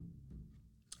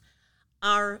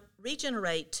Our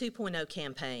Regenerate 2.0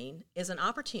 campaign is an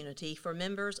opportunity for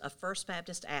members of First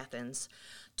Baptist Athens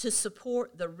to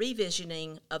support the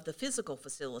revisioning of the physical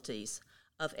facilities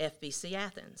of FBC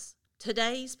Athens.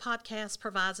 Today's podcast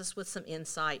provides us with some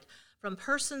insight from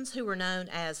persons who were known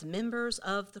as members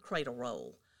of the Cradle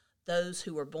Roll, those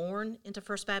who were born into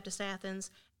First Baptist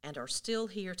Athens and are still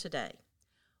here today.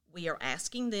 We are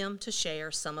asking them to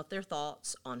share some of their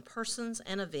thoughts on persons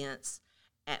and events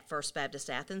at First Baptist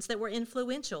Athens that were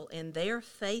influential in their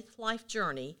faith life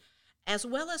journey, as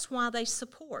well as why they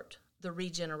support the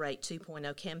Regenerate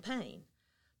 2.0 campaign.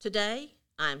 Today,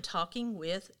 I'm talking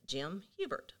with Jim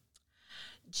Hubert.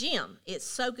 Jim, it's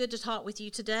so good to talk with you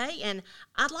today, and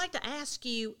I'd like to ask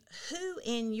you who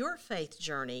in your faith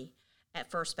journey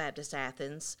at First Baptist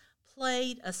Athens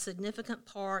played a significant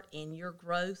part in your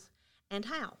growth and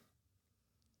how?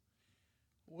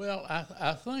 Well,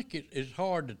 I think it's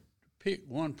hard to pick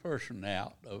one person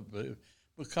out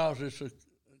because it's a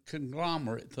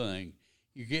conglomerate thing.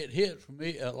 You get hit from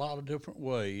a lot of different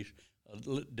ways,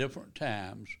 different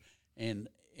times, and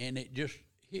it just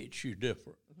hits you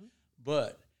different. Mm-hmm.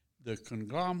 But the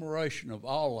conglomeration of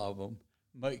all of them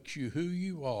makes you who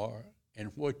you are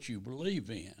and what you believe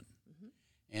in. Mm-hmm.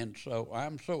 And so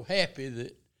I'm so happy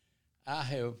that I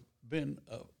have been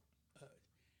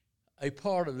a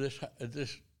part of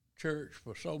this church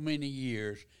for so many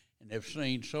years and have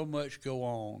seen so much go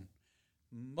on,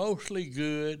 mostly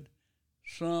good,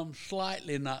 some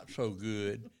slightly not so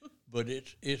good, but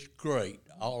it's great.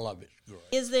 All of it's great.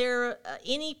 Is there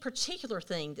any particular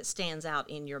thing that stands out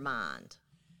in your mind?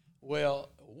 Well,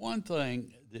 one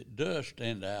thing that does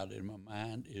stand out in my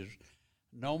mind is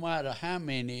no matter how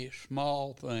many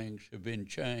small things have been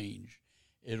changed,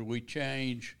 as we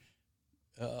change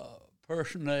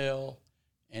personnel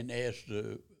and as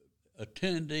the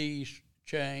attendees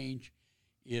change,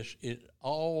 it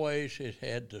always has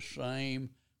had the same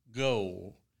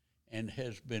goal and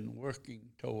has been working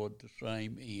toward the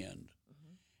same end.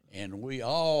 Mm-hmm. And we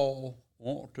all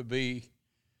want to be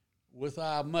with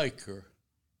our Maker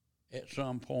at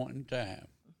some point in time.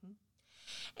 Mm-hmm.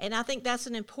 And I think that's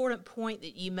an important point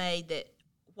that you made, that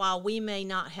while we may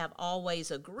not have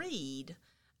always agreed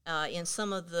in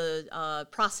some of the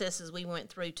processes we went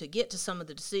through to get to some of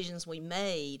the decisions we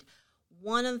made,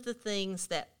 one of the things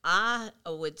that I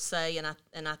would say,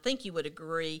 and I think you would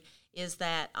agree, is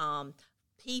that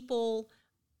people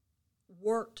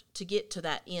worked to get to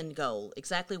that end goal,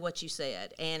 exactly what you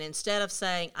said. And instead of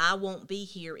saying, I won't be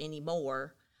here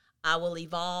anymore, I will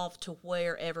evolve to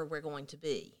wherever we're going to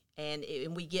be. And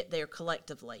we get there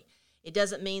collectively. It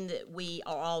doesn't mean that we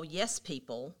are all yes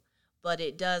people, but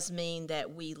it does mean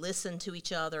that we listen to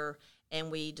each other and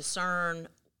we discern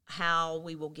how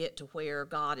we will get to where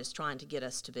God is trying to get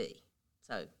us to be.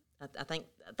 So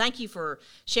thank you for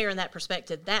sharing that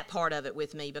perspective, that part of it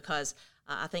with me, because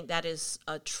I think that is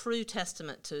a true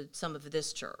testament to some of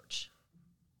this church.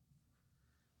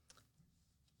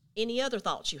 Any other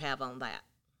thoughts you have on that?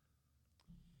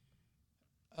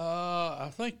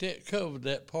 I think that covered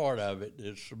that part of it.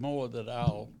 There's some more that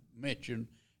I'll mention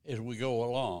as we go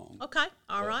along. Okay,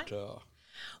 all right.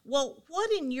 Well,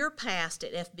 what in your past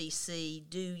at FBC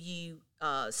do you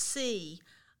see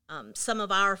some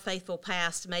of our faithful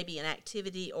past, maybe an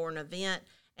activity or an event,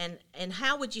 and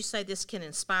how would you say this can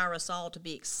inspire us all to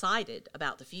be excited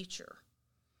about the future?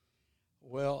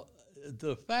 Well,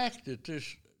 the fact that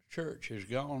this church has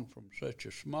gone from such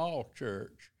a small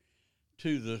church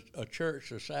to a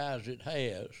church the size it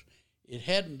has, it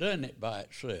hadn't done it by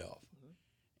itself. Mm-hmm.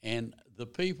 And the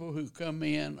people who come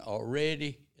in are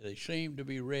ready. They seem to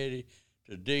be ready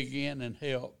to dig in and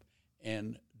help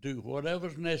and do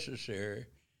whatever's necessary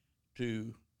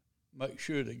to make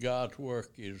sure that God's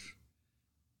work is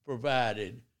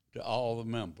provided to all the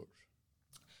members.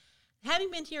 Having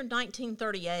been here in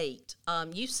 1938,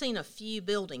 you've seen a few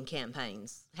building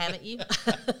campaigns, haven't you?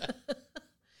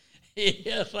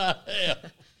 Yes, I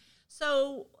have.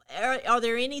 So are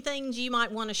there any things you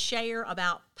might want to share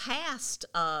about past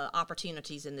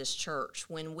opportunities in this church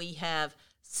when we have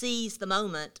seized the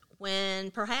moment when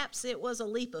perhaps it was a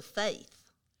leap of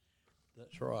faith?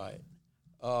 That's right.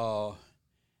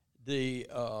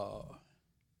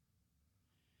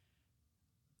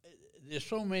 There's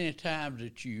so many times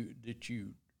that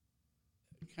you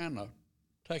kind of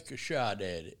take a shot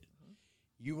at it.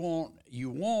 You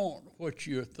want what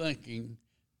you're thinking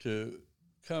to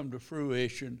come to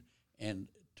fruition and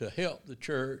to help the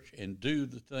church and do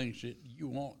the things that you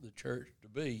want the church to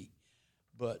be.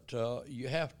 But you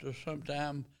have to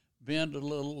sometimes bend a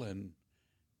little and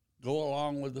go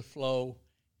along with the flow,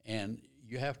 and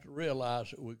you have to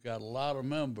realize that we've got a lot of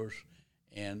members,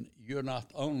 and you're not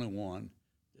the only one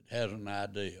that has an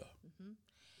idea.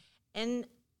 And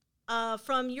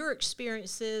from your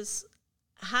experiences,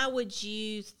 how would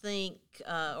you think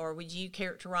or would you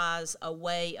characterize a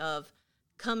way of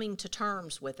coming to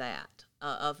terms with that,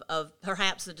 of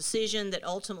perhaps the decision that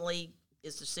ultimately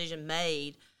is the decision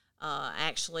made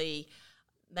actually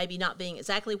maybe not being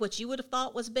exactly what you would have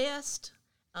thought was best,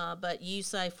 but you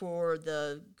say for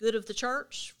the good of the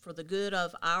church, for the good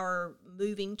of our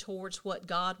moving towards what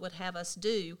God would have us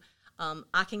do,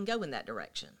 I can go in that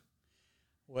direction?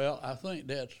 Well, I think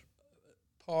that's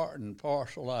part and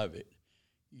parcel of it.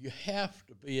 You have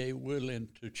to be willing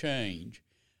to change,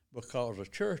 because a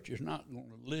church is not going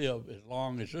to live as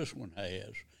long as this one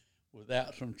has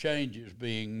without some changes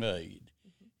being made.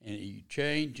 And you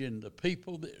change in the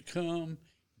people that come,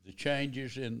 the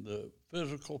changes in the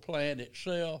physical plan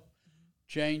itself,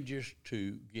 changes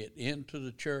to get into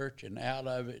the church and out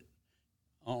of it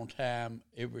on time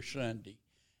every Sunday.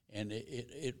 And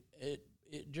it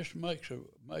just makes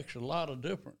a lot of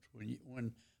difference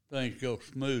when things go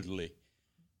smoothly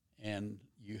and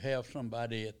you have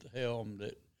somebody at the helm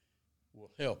that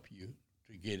will help you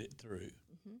to get it through.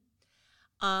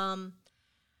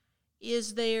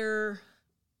 Is there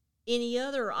any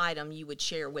other item you would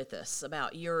share with us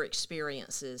about your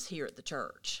experiences here at the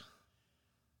church?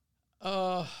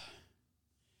 The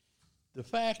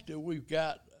fact that we've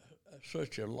got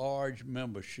such a large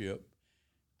membership,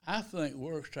 I think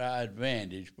works to our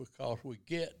advantage, because we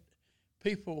get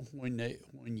people when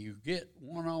you get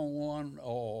one-on-one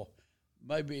or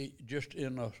maybe just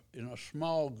in a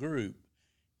small group,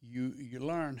 you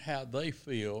learn how they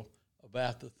feel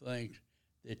about the things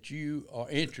that you are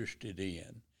interested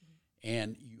in,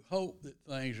 and you hope that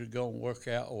things are going to work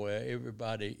out where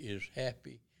everybody is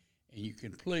happy and you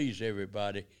can please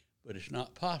everybody, but it's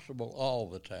not possible all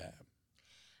the time.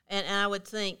 And I would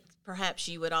think perhaps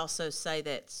you would also say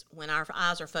that when our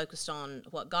eyes are focused on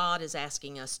what God is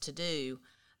asking us to do,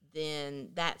 then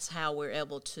that's how we're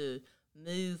able to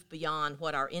move beyond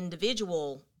what our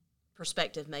individual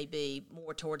perspective may be,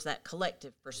 more towards that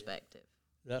collective perspective.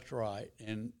 That's right.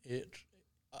 And it's,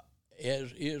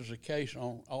 as is the case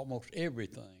on almost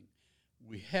everything,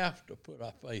 we have to put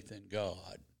our faith in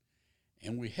God.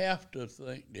 And we have to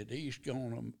think that He's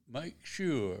going to make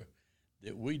sure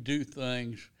that we do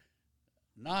things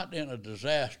not in a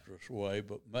disastrous way,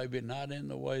 but maybe not in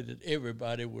the way that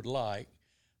everybody would like,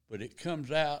 but it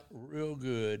comes out real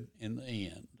good in the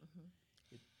end.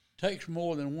 It takes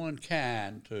more than one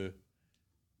kind to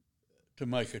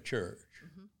make a church.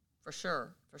 For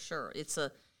sure. It's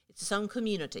its own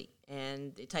community,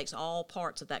 and it takes all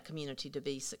parts of that community to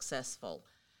be successful.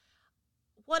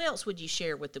 What else would you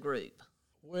share with the group?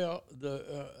 Well,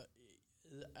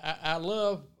 I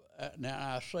love, now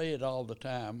I say it all the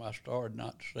time. I started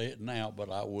not to say it now, but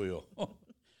I will.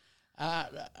 I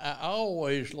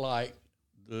always like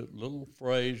the little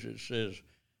phrase that says,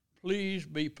 "Please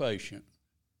be patient.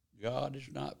 God is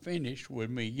not finished with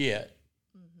me yet."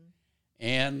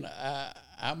 And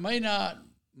I may not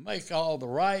make all the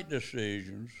right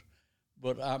decisions,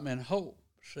 but I'm in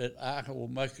hopes that I will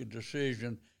make a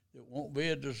decision that won't be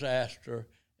a disaster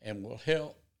and will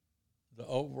help the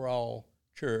overall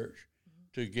church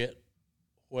to get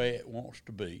where it wants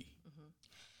to be.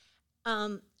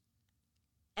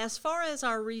 As far as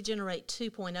our Regenerate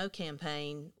 2.0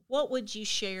 campaign, what would you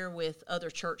share with other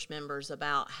church members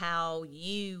about how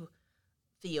you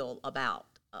feel about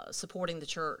supporting the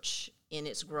church in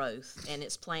its growth and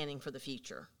its planning for the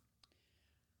future?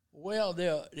 Well,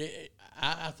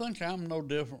 I think I'm no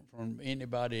different from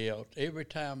anybody else. Every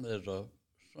time there's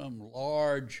some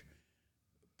large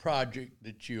project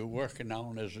that you're working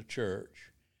on as a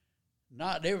church,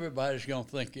 not everybody's going to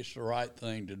think it's the right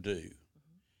thing to do.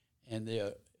 And there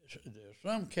are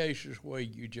some cases where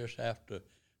you just have to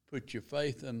put your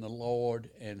faith in the Lord,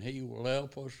 and He will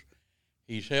help us.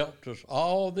 He's helped us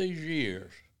all these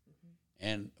years,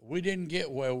 and we didn't get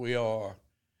where we are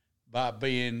by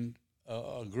being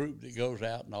a group that goes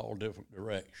out in all different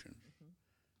directions.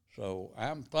 So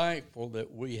I'm thankful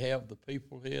that we have the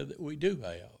people here that we do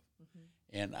have.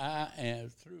 And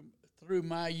through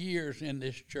my years in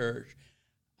this church,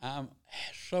 I'm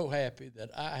so happy that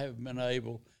I have been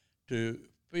able to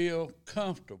feel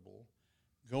comfortable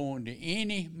going to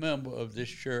any member of this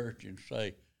church and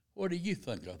say, "What do you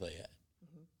think of that?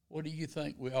 What do you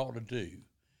think we ought to do?"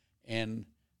 And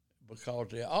because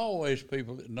there are always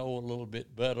people that know a little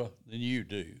bit better than you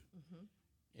do.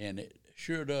 And it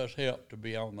sure does help to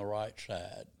be on the right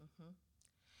side.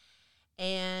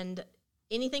 And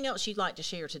anything else you'd like to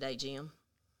share today, Jim?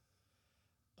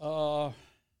 I'd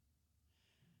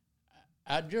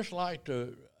just like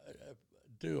to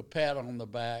do a pat on the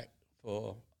back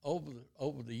for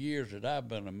over the years that I've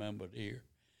been a member here.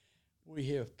 We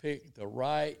have picked the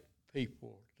right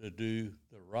people to do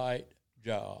the right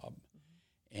job,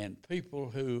 and people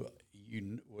who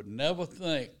you would never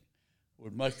think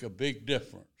would make a big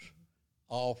difference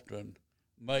often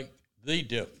make the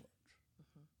difference.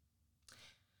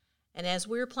 And as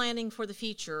we're planning for the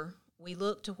future, we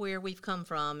look to where we've come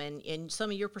from and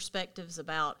some of your perspectives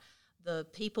about the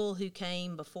people who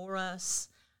came before us,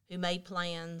 who made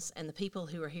plans, and the people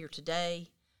who are here today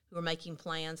who are making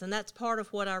plans. And that's part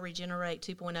of what our Regenerate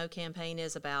 2.0 campaign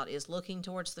is about, is looking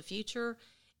towards the future,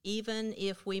 even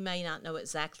if we may not know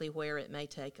exactly where it may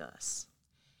take us.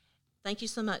 Thank you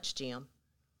so much, Jim.